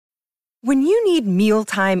When you need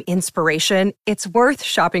mealtime inspiration, it's worth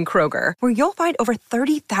shopping Kroger, where you'll find over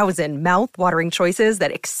 30,000 mouth-watering choices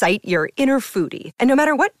that excite your inner foodie. And no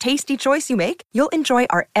matter what tasty choice you make, you'll enjoy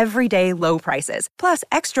our everyday low prices, plus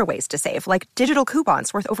extra ways to save, like digital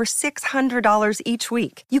coupons worth over $600 each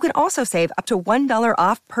week. You can also save up to $1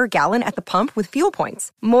 off per gallon at the pump with fuel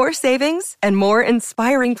points. More savings and more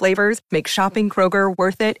inspiring flavors make shopping Kroger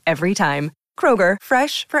worth it every time. Kroger,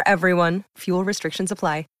 fresh for everyone. Fuel restrictions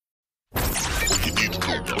apply.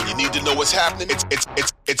 When you need to know what's happening,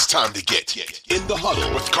 it's time to get in the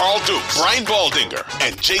huddle with Carl Dukes, Brian Baldinger,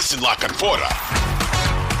 and Jason LaCanfora.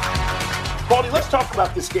 Baldy, let's talk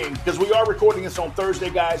about this game because we are recording this on Thursday,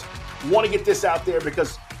 guys. Want to get this out there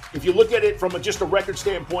because if you look at it from just a record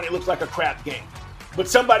standpoint, it looks like a crap game. But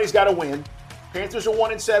somebody's got to win. Panthers are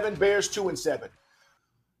 1-7, Bears 2-7.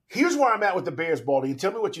 Here's where I'm at with the Bears, Baldy, and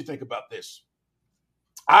tell me what you think about this.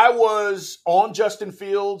 I was on Justin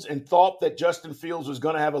Fields and thought that Justin Fields was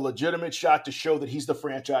going to have a legitimate shot to show that he's the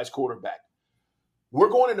franchise quarterback. We're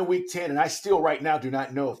going into week 10, and I still right now do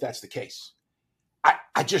not know if that's the case.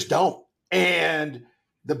 I just don't. And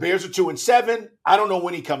the Bears are 2-7. I don't know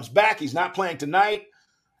when he comes back. He's not playing tonight.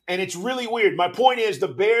 And it's really weird. My point is the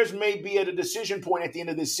Bears may be at a decision point at the end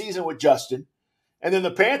of this season with Justin. And then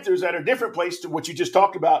the Panthers at a different place to what you just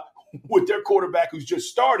talked about with their quarterback who's just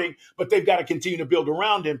starting, but they've got to continue to build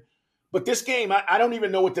around him. But this game, I don't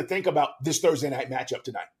even know what to think about this Thursday night matchup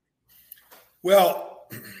tonight. Well,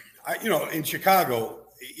 in Chicago,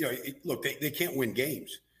 look, they can't win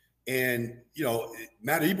games. And,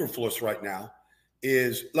 Matt Eberflus right now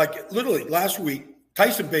is like literally last week,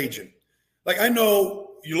 Tyson Bagent. Like I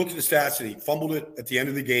know you look at the stats and he fumbled it at the end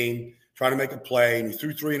of the game, trying to make a play, and he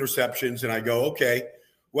threw 3 interceptions. And I go, okay,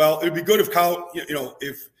 well, it'd be good if Kyle,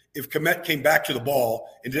 if Kmet came back to the ball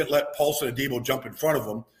and didn't let Paulson and Debo jump in front of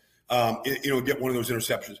him, get one of those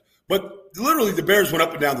interceptions. But literally the Bears went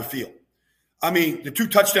up and down the field. I mean, the 2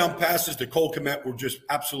 touchdown passes to Cole Kmet were just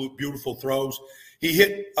absolute beautiful throws. He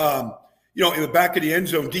hit, in the back of the end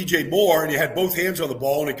zone, DJ Moore, and he had both hands on the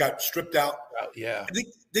ball, and it got stripped out. Yeah.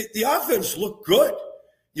 The offense looked good.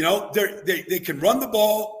 They can run the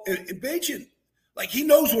ball. And Bagent, like, he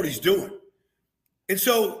knows what he's doing. And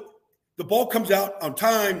so the ball comes out on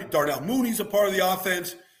time. Darnell Mooney's a part of the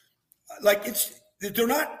offense. Like, it's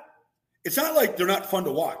not like they're not fun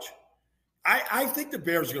to watch. I think the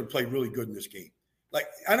Bears are going to play really good in this game. Like,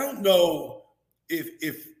 I don't know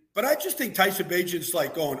but I just think Tyson Bagent's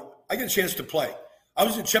like going, I get a chance to play. I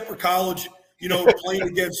was at Shepherd College, playing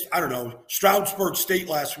against, Stroudsburg State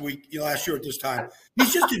last year at this time.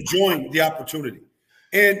 He's just enjoying the opportunity.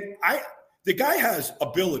 And the guy has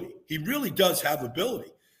ability. He really does have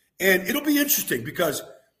ability. And it'll be interesting because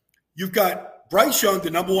you've got Bryce Young,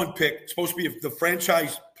 the number 1 pick, supposed to be the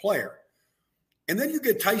franchise player. And then you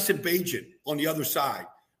get Tyson Bagent on the other side,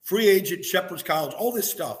 free agent, Shepherd's College, all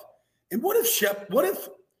this stuff. And what if he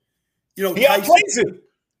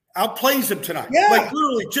outplays him tonight? Yeah. Like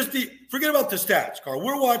literally forget about the stats, Carl.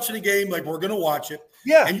 We're watching a game like we're going to watch it.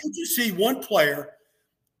 Yeah. And you just see one player,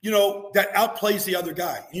 that outplays the other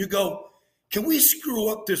guy. And you go, can we screw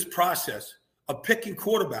up this process of picking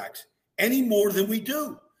quarterbacks any more than we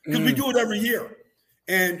do? Because we do it every year.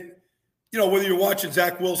 And, whether you're watching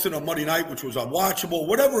Zach Wilson on Monday night, which was unwatchable,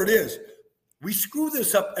 whatever it is, we screw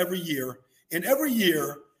this up every year. And every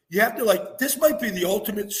year you have to this might be the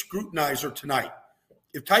ultimate scrutinizer tonight.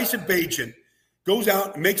 If Tyson Bagent goes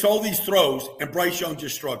out and makes all these throws and Bryce Young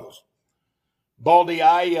just struggles. Baldy,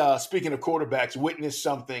 I, speaking of quarterbacks, witnessed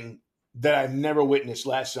something that I've never witnessed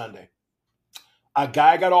last Sunday. A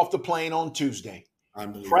guy got off the plane on Tuesday,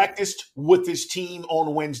 practiced with his team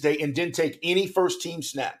on Wednesday, and didn't take any first-team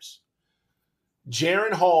snaps.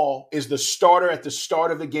 Jaren Hall is the starter at the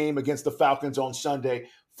start of the game against the Falcons on Sunday.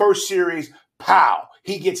 First series, pow,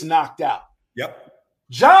 he gets knocked out. Yep.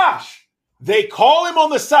 Josh, they call him on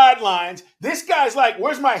the sidelines. This guy's like,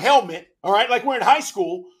 where's my helmet? All right, like we're in high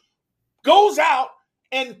school. Goes out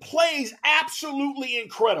and plays absolutely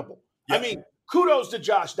incredible. Yep. I mean, kudos to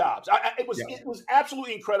Josh Dobbs. It was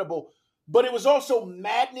absolutely incredible, but it was also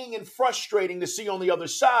maddening and frustrating to see on the other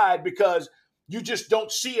side because you just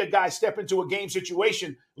don't see a guy step into a game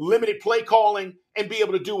situation, limited play calling, and be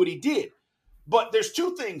able to do what he did. But there's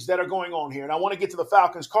 2 things that are going on here, and I want to get to the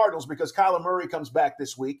Falcons-Cardinals because Kyler Murray comes back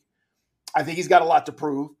this week. I think he's got a lot to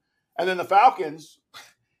prove. And then the Falcons,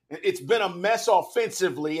 it's been a mess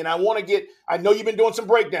offensively, and I know you've been doing some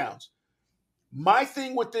breakdowns. My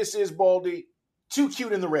thing with this is, Baldy, too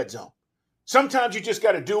cute in the red zone. Sometimes you just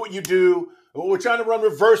got to do what you do. We're trying to run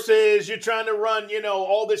reverses. You're trying to run,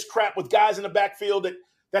 all this crap with guys in the backfield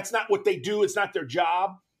that's not what they do. It's not their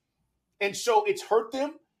job. And so it's hurt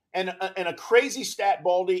them. And a crazy stat,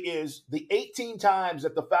 Baldy, is the 18 times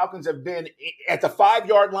that the Falcons have been at the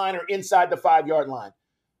 5-yard line or inside the 5-yard line.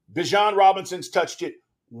 Bijan Robinson's touched it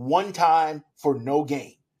one time for no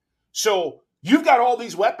gain. So you've got all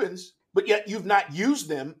these weapons, but yet you've not used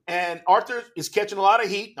them. And Arthur is catching a lot of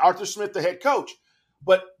heat. Arthur Smith, the head coach.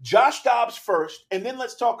 But Josh Dobbs first, and then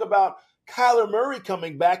let's talk about Kyler Murray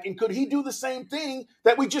coming back. And could he do the same thing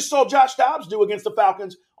that we just saw Josh Dobbs do against the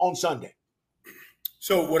Falcons on Sunday?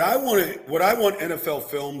 So what I want NFL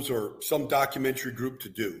Films or some documentary group to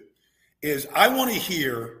do is I want to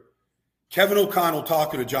hear Kevin O'Connell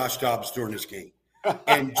talking to Josh Dobbs during this game,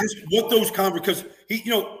 and just what those because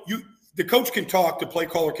the coach can talk, the play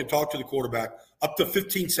caller can talk to the quarterback up to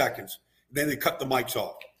 15 seconds, then they cut the mics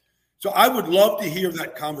off. So I would love to hear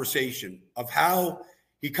that conversation of how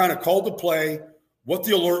he kind of called the play, what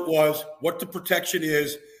the alert was, what the protection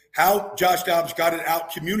is, how Josh Dobbs got it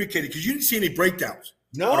out, communicated, because you didn't see any breakdowns.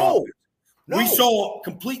 No. We saw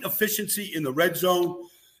complete efficiency in the red zone.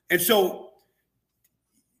 And so,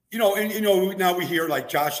 now we hear like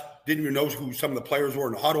Josh didn't even know who some of the players were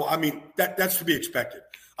in the huddle. I mean, that's to be expected.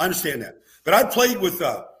 I understand that. But I played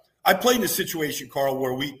in a situation, Carl,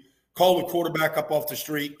 where we called the quarterback up off the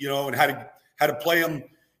street, and had to play him,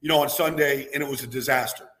 on Sunday, and it was a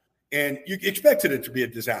disaster. And you expected it to be a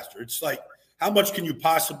disaster. It's like, how much can you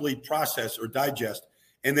possibly process or digest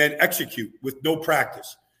and then execute with no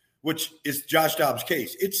practice, which is Josh Dobbs'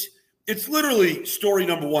 case. It's literally story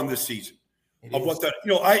number one this season of what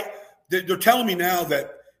they're telling me now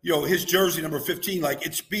that, his jersey number 15, like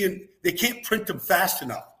they can't print them fast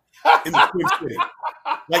enough in the Twin City.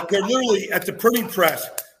 Like they're literally at the printing press,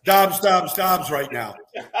 Dobbs right now.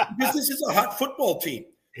 Because this is a hot football team.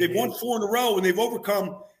 They've won 4 in a row and they've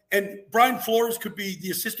overcome. And Brian Flores could be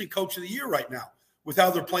the assistant coach of the year right now with how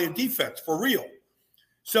they're playing defense for real.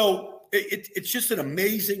 So it's just an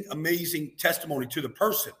amazing, amazing testimony to the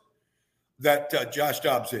person that Josh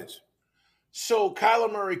Dobbs is. So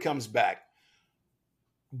Kyler Murray comes back.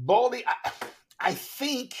 Baldy, I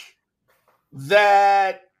think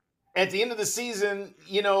that at the end of the season,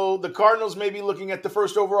 the Cardinals may be looking at the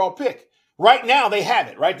first overall pick. Right now, they have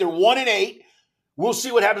it, right? They're 1-8. We'll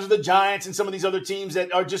see what happens with the Giants and some of these other teams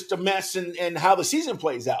that are just a mess and how the season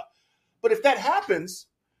plays out. But if that happens,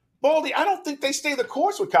 Baldy, I don't think they stay the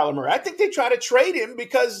course with Kyler Murray. I think they try to trade him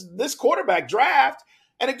because this quarterback draft,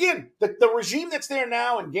 and again, the regime that's there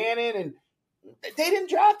now and Gannon, and they didn't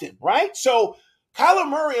draft him, right? So Kyler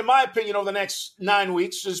Murray, in my opinion, over the next 9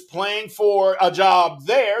 weeks is playing for a job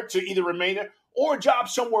there to either remain there or a job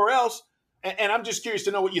somewhere else. And I'm just curious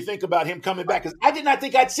to know what you think about him coming back, because I did not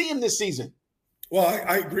think I'd see him this season. Well,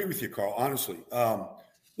 I agree with you, Carl, honestly.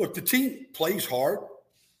 Look, the team plays hard.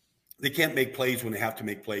 They can't make plays when they have to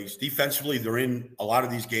make plays. Defensively, they're in a lot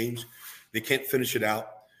of these games. They can't finish it out.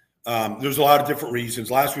 There's a lot of different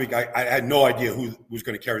reasons. Last week, I had no idea who was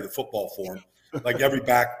going to carry the football for him. Like every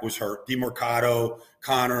back was hurt. DeMarcado,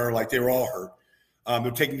 Connor, like they were all hurt.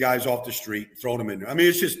 They're taking guys off the street, throwing them in there. I mean,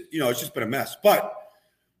 it's just been a mess. But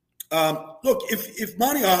look, if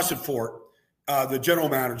Monty Ossenfort, the general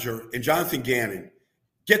manager, and Jonathan Gannon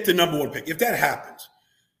get the number 1 pick, if that happens,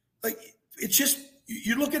 like it's just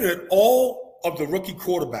you're looking at all of the rookie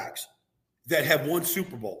quarterbacks that have won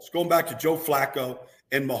Super Bowls, going back to Joe Flacco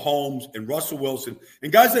and Mahomes and Russell Wilson and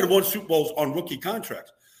guys that have won Super Bowls on rookie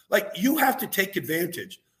contracts. Like you have to take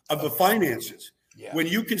advantage of the finances when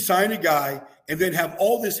you can sign a guy and then have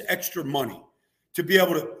all this extra money to be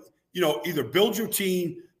able to, either build your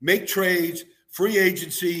team, make trades, free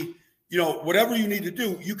agency, whatever you need to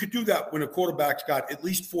do. You could do that when a quarterback's got at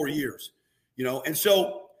least 4 years, And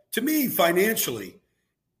so to me, financially,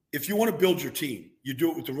 if you want to build your team, you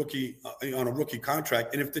do it with the rookie on a rookie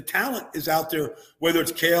contract. And if the talent is out there, whether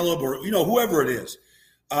it's Caleb or, whoever it is,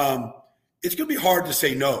 it's going to be hard to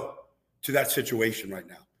say no to that situation right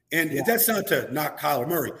now. And that's not to knock Kyler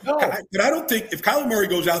Murray. No. But I don't think if Kyler Murray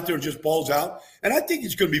goes out there and just balls out, and I think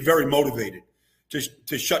he's going to be very motivated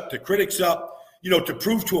to shut the critics up, to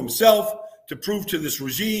prove to himself, to prove to this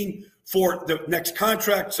regime for the next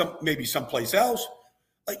contract, maybe someplace else.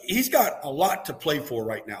 Like he's got a lot to play for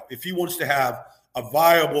right now if he wants to have a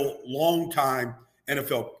viable, long-time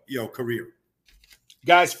NFL, career.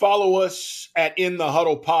 Guys, follow us at In the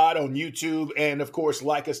Huddle Pod on YouTube. And, of course,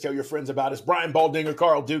 like us, tell your friends about us. Brian Baldinger,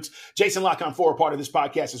 Carl Dukes, Jason LaConfort are part of this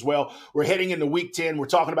podcast as well. We're heading into Week 10. We're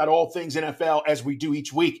talking about all things NFL as we do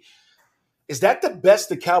each week. Is that the best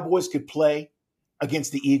the Cowboys could play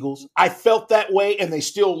against the Eagles? I felt that way, and they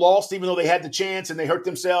still lost, even though they had the chance and they hurt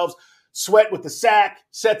themselves. Sweat with the sack,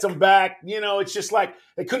 sets them back. It's just like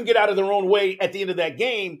they couldn't get out of their own way at the end of that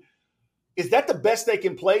game. Is that the best they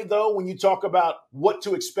can play, though, when you talk about what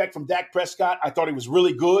to expect from Dak Prescott? I thought he was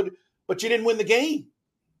really good, but you didn't win the game.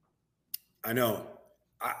 I know.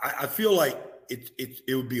 I feel like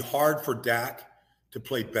it would be hard for Dak to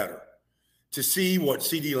play better. To see what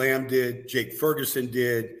CeeDee Lamb did, Jake Ferguson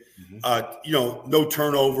did, no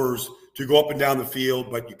turnovers, to go up and down the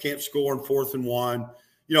field, but you can't score in 4th and 1.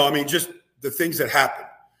 Just the things that happen.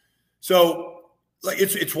 So, like,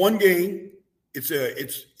 it's one game.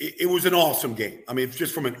 It was an awesome game. I mean,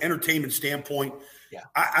 just from an entertainment standpoint, yeah.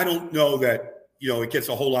 I don't know that, it gets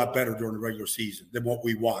a whole lot better during the regular season than what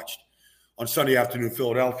we watched on Sunday afternoon in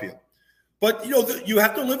Philadelphia. But, you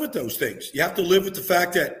have to live with those things. You have to live with the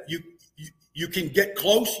fact that you can get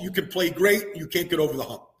close, you can play great, you can't get over the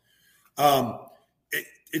hump.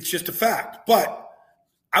 It's just a fact. But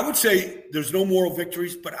I would say there's no moral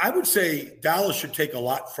victories, but I would say Dallas should take a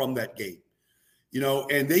lot from that game.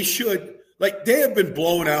 And they should, like, they have been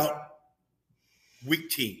blowing out weak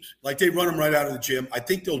teams. Like, they run them right out of the gym. I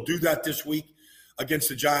think they'll do that this week against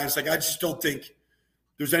the Giants. Like, I just don't think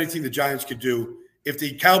there's anything the Giants could do if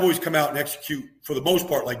the Cowboys come out and execute for the most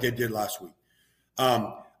part like they did last week.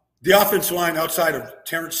 The offensive line outside of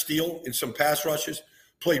Terrence Steele in some pass rushes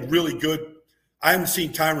played really good. I haven't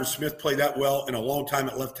seen Tyron Smith play that well in a long time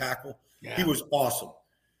at left tackle. Yeah. He was awesome.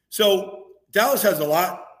 So Dallas has a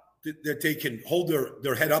lot that they can hold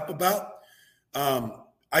their head up about.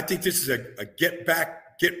 I think this is a get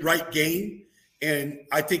back, get right game, and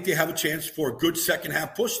I think they have a chance for a good second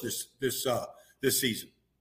half push this season.